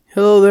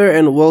Hello there,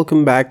 and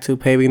welcome back to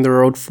Paving the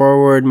Road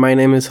Forward. My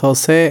name is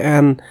Jose,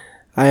 and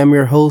I am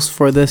your host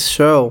for this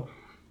show.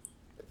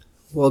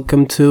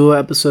 Welcome to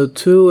episode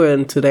 2,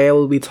 and today I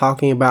will be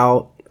talking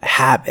about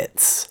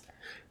habits.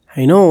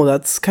 I know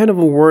that's kind of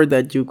a word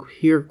that you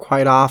hear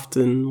quite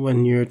often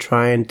when you're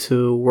trying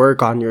to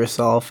work on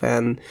yourself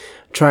and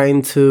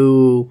trying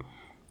to,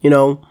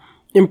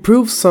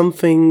 improve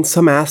something,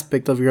 some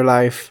aspect of your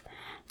life.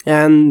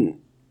 And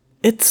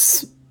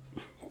it's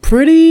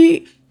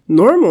pretty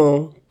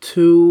normal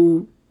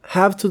to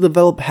have to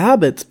develop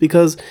habits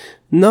because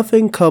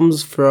nothing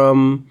comes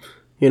from,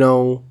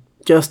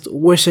 just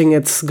wishing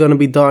it's gonna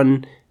be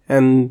done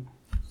and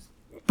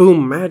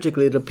boom,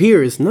 magically it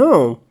appears.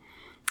 No.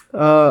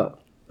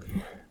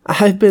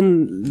 I've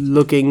been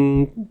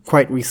looking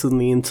quite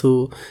recently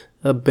into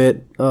a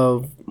bit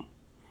of,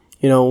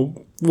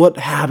 what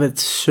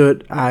habits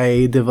should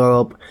I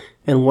develop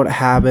and what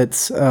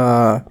habits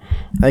I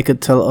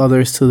could tell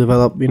others to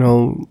develop,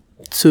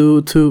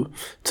 to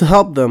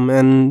help them.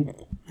 And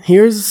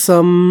here's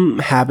some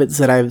habits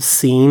that I've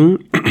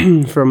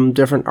seen from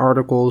different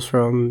articles,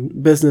 from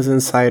Business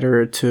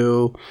Insider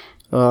to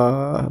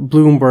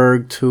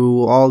Bloomberg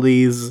to all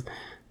these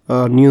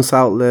news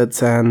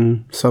outlets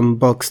and some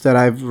books that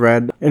I've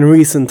read in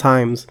recent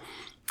times.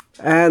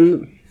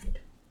 And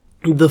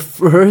the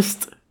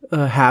first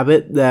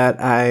habit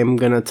that I'm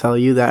gonna tell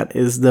you that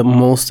is the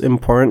most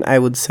important, I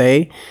would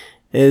say,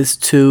 is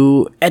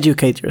to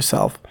educate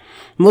yourself.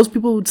 Most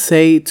people would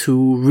say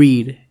to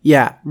read.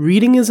 Yeah,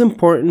 reading is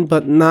important,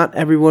 but not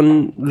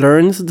everyone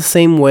learns the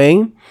same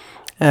way.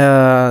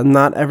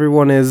 Not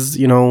everyone is,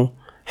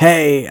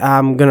 hey,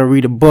 I'm gonna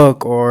read a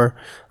book, or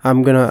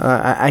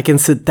I can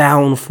sit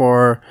down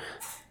for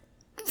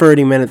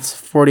 30 minutes,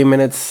 40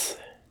 minutes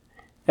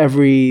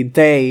every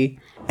day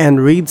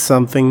and read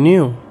something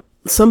new.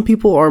 Some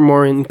people are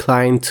more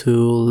inclined to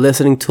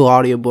listening to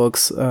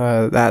audiobooks.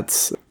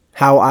 That's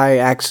how I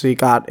actually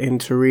got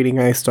into reading.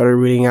 I started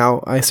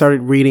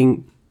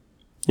reading,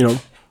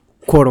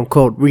 quote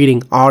unquote,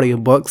 reading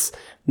audiobooks.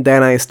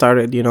 Then I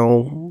started,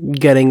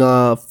 getting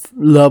a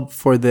love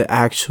for the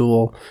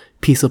actual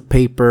piece of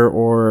paper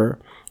or,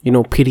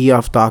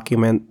 PDF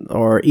document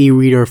or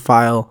e-reader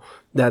file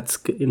that's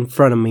in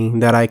front of me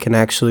that I can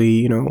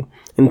actually,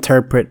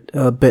 interpret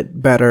a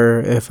bit better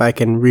if I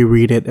can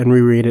reread it and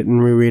reread it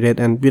and reread it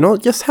and,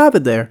 just have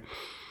it there.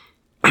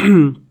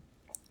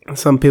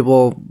 Some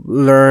people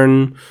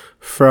learn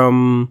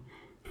from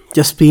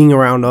just being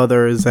around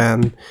others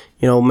and,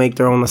 make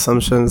their own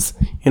assumptions,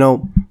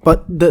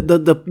 but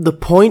the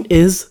point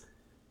is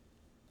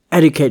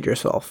educate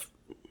yourself.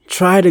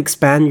 Try to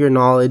expand your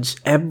knowledge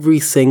every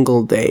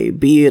single day,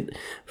 be it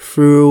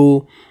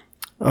for,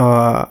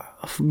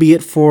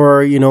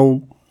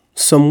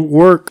 some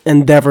work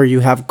endeavor you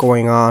have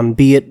going on,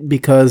 be it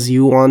because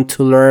you want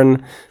to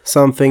learn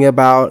something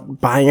about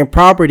buying a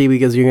property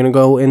because you're going to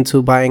go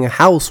into buying a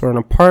house or an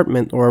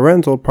apartment or a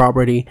rental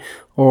property,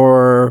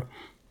 or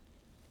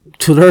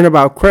to learn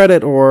about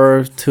credit,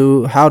 or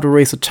to how to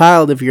raise a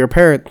child if you're a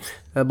parent.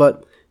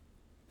 But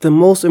the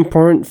most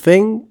important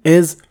thing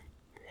is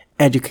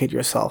educate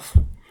yourself.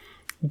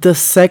 The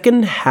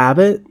second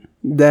habit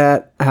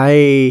that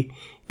I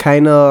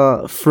kind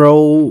of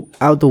throw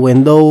out the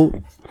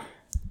window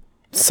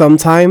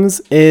sometimes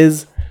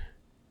is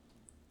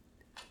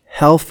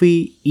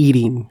healthy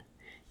eating.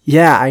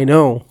 Yeah, I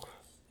know.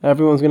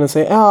 Everyone's going to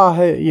say,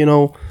 hey,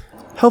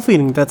 healthy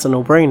eating, that's a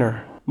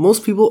no-brainer.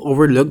 Most people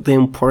overlook the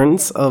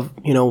importance of,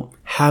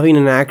 having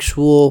an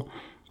actual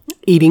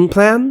eating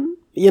plan.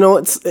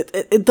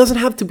 It doesn't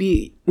have to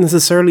be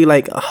necessarily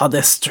like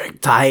this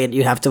strict diet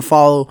you have to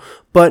follow.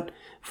 But,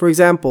 for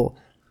example,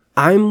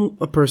 I'm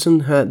a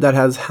person that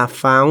has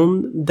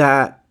found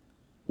that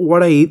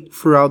what I eat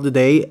throughout the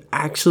day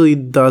actually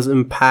does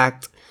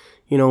impact,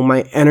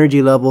 my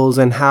energy levels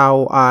and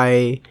how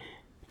I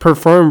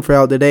perform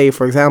throughout the day.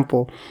 For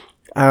example,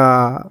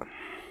 I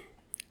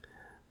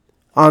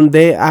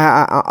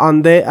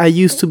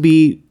used to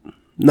be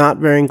not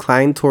very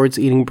inclined towards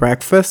eating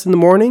breakfast in the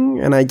morning,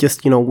 and I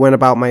just, went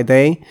about my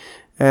day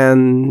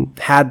and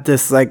had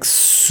this like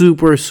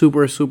super,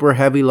 super, super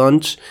heavy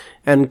lunch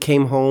and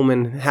came home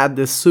and had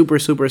this super,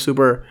 super,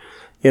 super,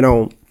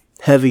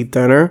 heavy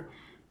dinner.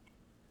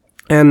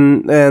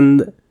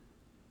 And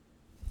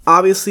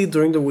obviously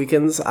during the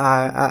weekends,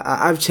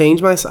 I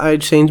changed my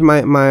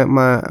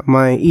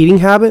eating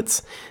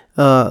habits.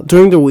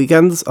 During the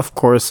weekends, of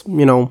course,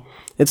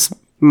 it's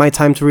my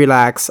time to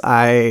relax.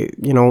 I,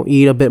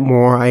 eat a bit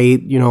more. I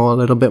eat, a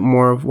little bit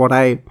more of what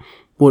I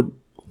would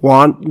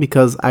want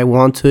because I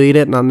want to eat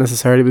it, not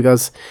necessarily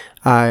because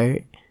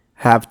I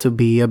have to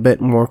be a bit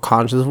more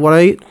conscious of what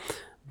I eat.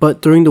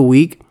 But during the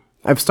week,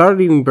 I've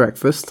started eating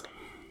breakfast.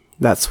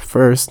 That's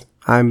first.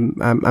 I'm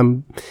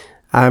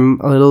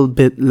a little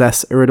bit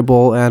less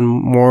irritable and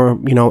more,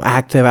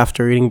 active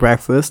after eating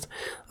breakfast.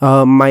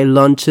 My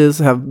lunches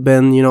have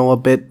been, a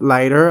bit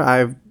lighter.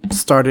 I've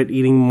started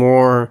eating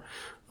more,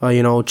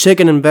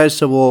 chicken and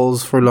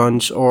vegetables for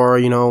lunch, or,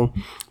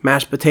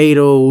 mashed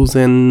potatoes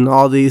and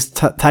all these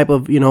type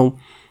of,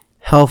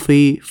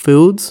 healthy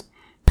foods.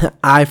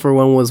 I, for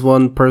one, was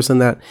one person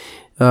that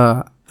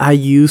I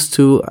used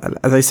to,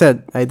 as I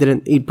said, I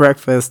didn't eat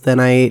breakfast. Then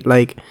I ate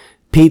like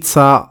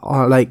pizza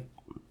like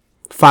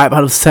 5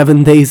 out of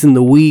 7 days in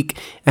the week,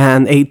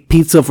 and ate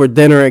pizza for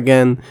dinner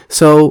again.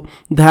 So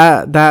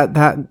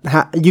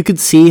you could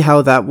see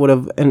how that would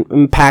have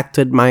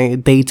impacted my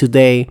day to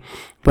day.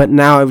 But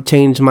now I've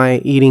changed my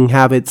eating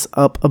habits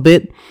up a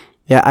bit.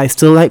 Yeah, I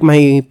still like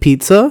my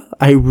pizza.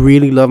 I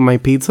really love my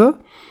pizza,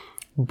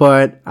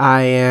 but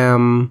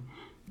I'm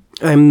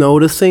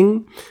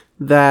noticing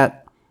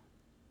that,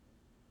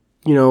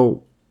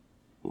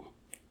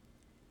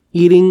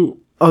 eating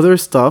other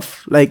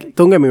stuff, like,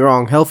 don't get me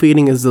wrong, healthy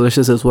eating is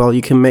delicious as well.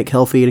 You can make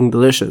healthy eating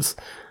delicious.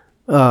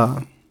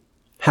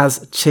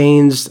 Has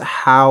changed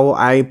how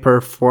I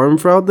perform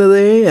throughout the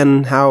day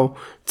and how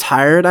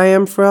tired I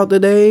am throughout the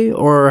day,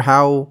 or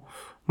how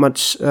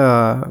much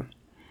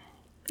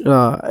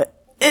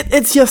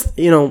it's just,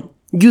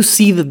 you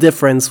see the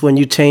difference when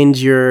you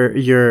change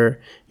your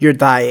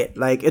diet.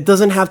 Like, it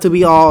doesn't have to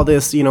be all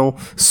this,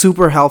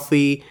 super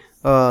healthy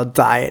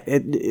diet.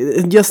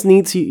 It just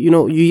needs,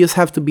 you just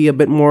have to be a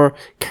bit more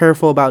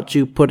careful about what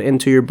you put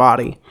into your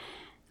body.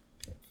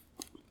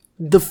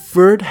 The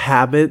third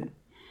habit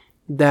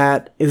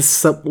that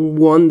is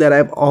one that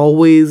I've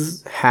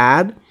always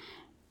had,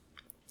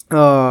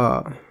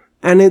 and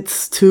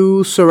it's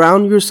to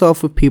surround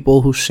yourself with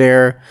people who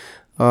share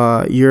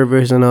your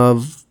vision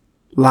of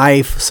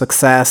life,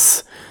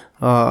 success,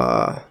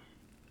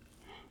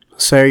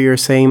 share your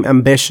same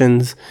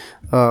ambitions.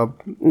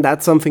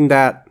 That's something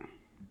that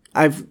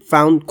I've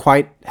found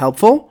quite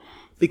helpful,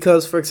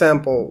 because, for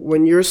example,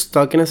 when you're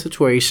stuck in a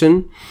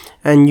situation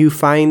and you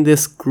find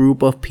this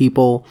group of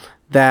people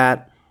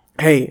that,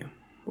 hey,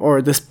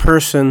 or this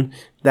person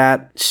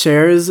that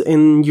shares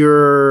in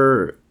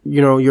your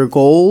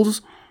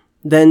goals,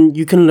 then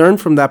you can learn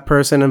from that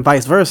person, and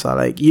vice versa.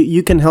 Like,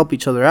 you can help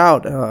each other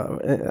out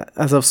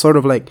as a sort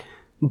of like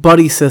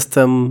buddy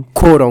system,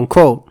 quote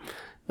unquote.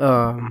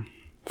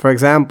 For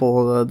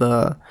example,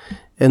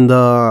 in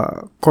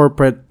the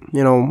corporate,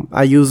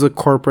 I use a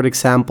corporate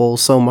example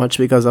so much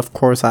because, of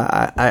course,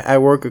 I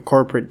work a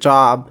corporate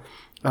job,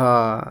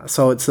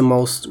 so it's the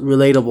most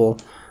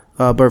relatable.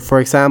 But for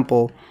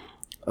example,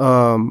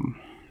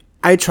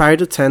 I try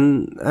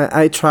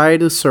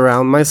to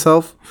surround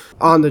myself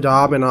on the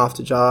job and off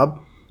the job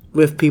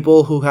with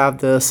people who have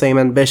the same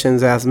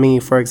ambitions as me.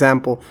 For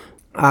example,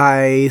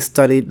 I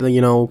studied,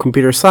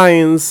 computer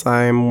science.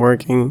 I'm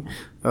working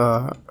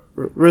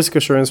risk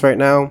assurance right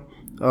now,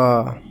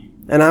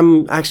 and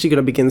I'm actually going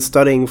to begin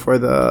studying for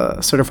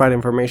the Certified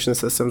Information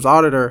Systems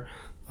Auditor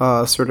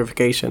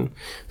certification.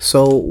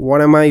 So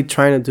what am I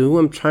trying to do?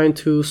 I'm trying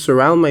to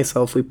surround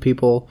myself with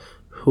people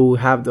who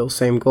have those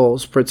same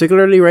goals,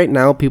 particularly right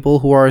now, people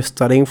who are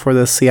studying for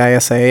the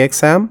CISA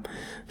exam.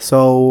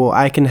 So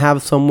I can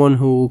have someone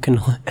who can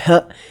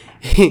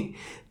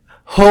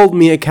hold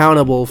me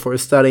accountable for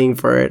studying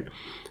for it.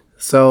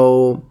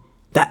 So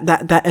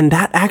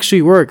that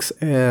actually works.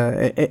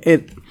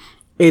 It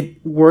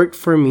worked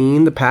for me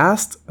in the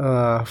past.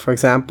 For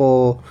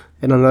example,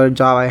 in another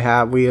job I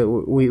have,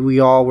 we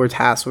all were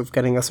tasked with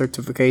getting a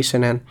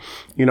certification, and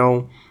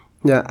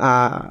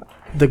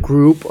the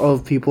group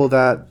of people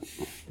that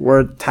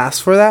were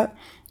tasked for that,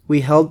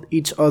 we held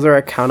each other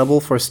accountable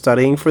for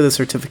studying for the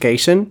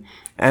certification,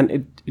 and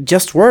it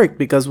just worked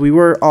because we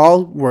were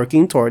all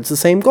working towards the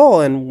same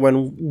goal. And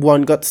when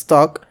one got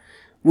stuck,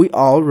 we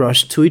all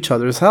rushed to each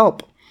other's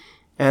help,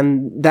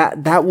 and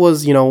that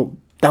was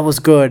that was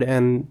good.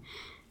 And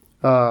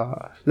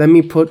let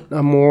me put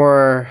a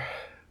more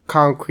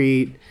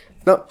concrete.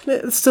 No,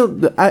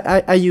 still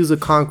I use a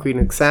concrete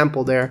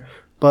example there,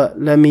 but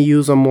let me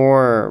use a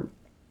more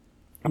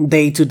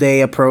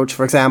day-to-day approach.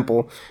 For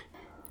example,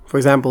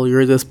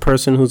 you're this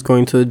person who's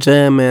going to the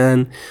gym,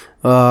 and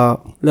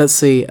let's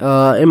see,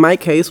 in my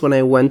case, when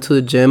I went to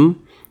the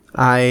gym,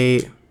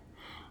 I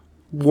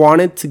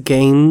wanted to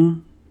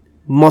gain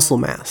muscle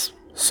mass.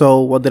 So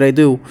what did I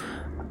do?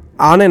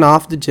 On and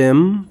off the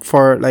gym,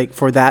 for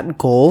that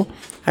goal,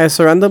 I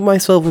surrounded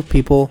myself with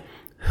people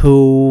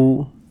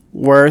who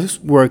were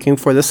working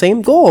for the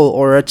same goal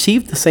or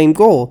achieved the same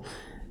goal.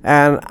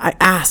 And I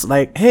asked,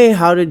 like, hey,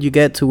 how did you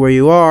get to where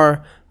you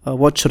are?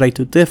 What should I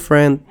do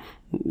different?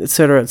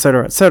 Etc.,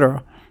 etc.,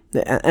 etc.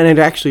 And it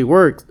actually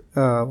worked.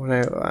 When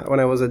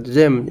I was at the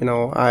gym,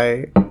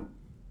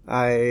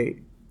 I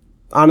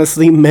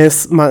honestly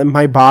miss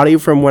my body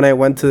from when I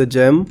went to the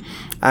gym.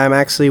 I'm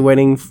actually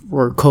waiting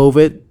for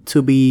COVID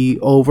to be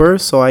over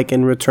so I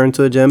can return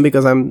to the gym,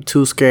 because I'm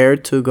too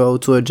scared to go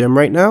to a gym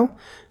right now,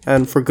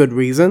 and for good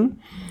reason.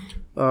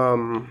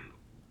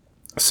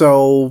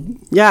 So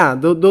yeah,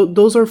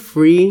 those are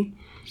free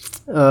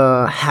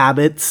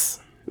habits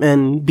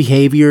and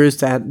behaviors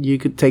that you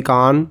could take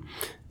on,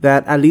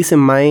 that, at least in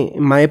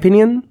my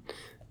opinion,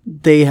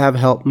 they have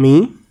helped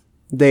me.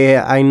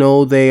 I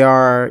know they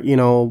are,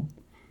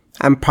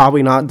 I'm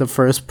probably not the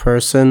first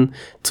person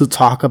to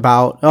talk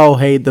about, oh,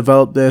 hey,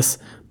 develop this,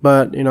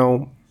 but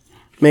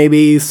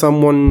maybe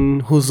someone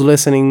who's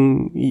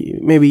listening,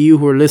 maybe you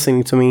who are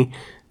listening to me,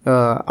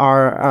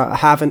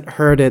 haven't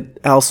heard it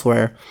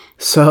elsewhere.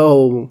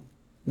 So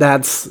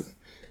that's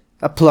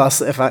a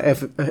plus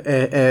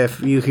if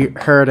you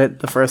heard it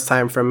the first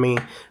time from me.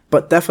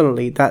 But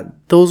definitely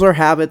those are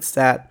habits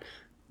that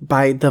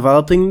by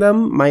developing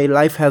them, my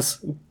life has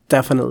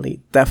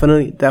definitely,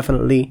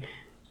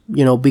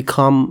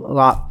 become a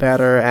lot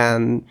better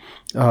and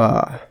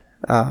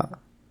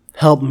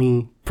help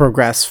me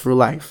progress through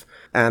life.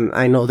 And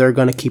I know they're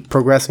going to keep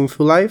progressing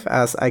through life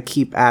as I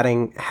keep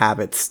adding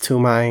habits to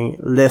my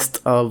list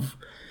of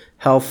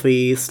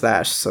healthy /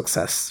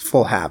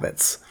 successful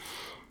habits.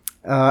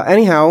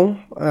 Anyhow,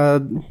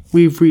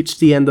 we've reached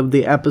the end of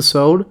the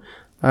episode,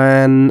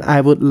 and I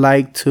would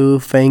like to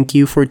thank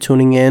you for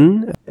tuning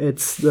in.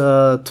 It's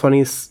the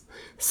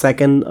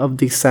 22nd of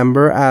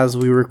December as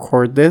we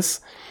record this.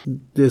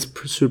 This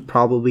should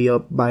probably be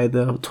up by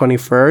the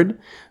 23rd.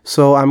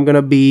 So I'm going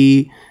to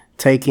be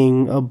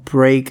taking a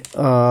break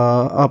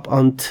up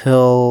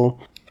until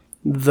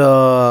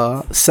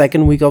the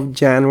second week of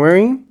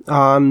January.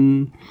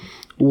 On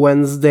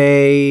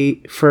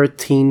Wednesday,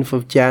 13th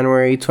of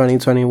January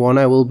 2021,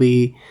 I will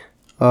be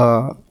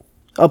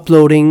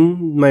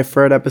uploading my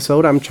third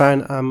episode.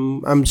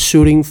 I'm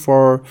shooting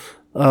for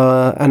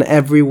an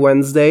every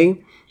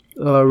Wednesday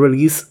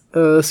release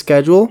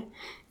schedule.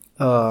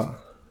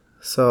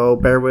 So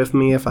bear with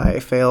me if I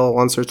fail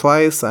once or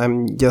twice.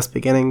 I'm just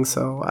beginning,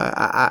 so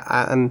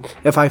and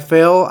if I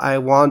fail, I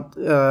want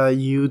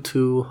you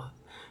to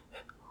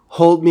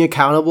hold me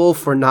accountable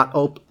for not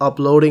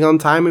uploading on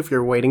time if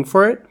you're waiting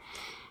for it.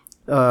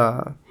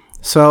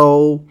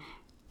 So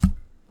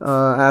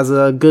as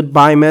a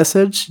goodbye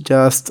message,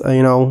 just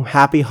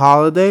happy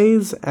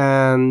holidays,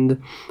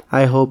 and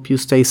I hope you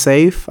stay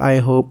safe. I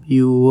hope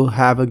you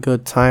have a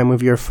good time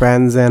with your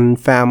friends and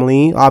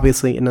family,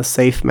 obviously in a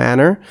safe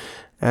manner.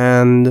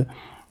 And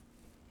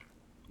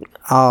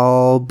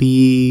I'll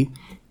be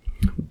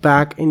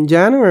back in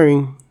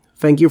January.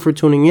 Thank you for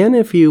tuning in.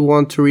 If you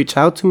want to reach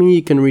out to me,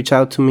 you can reach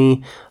out to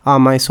me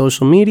on my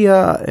social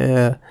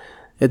media.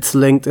 It's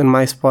linked in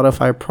my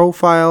Spotify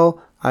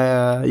profile.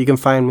 You can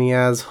find me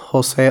as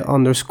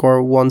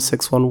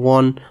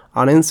Jose_1611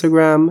 on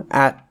Instagram,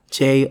 at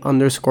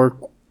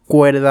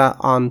J_Cuerda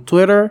on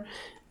Twitter.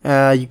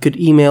 You could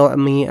email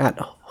me at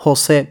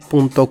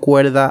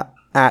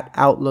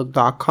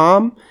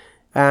jose.cuerda@outlook.com.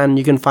 And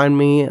you can find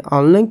me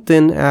on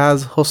LinkedIn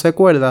as Jose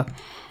Cuerda.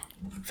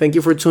 Thank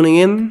you for tuning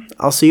in.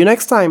 I'll see you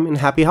next time, and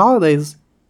happy holidays.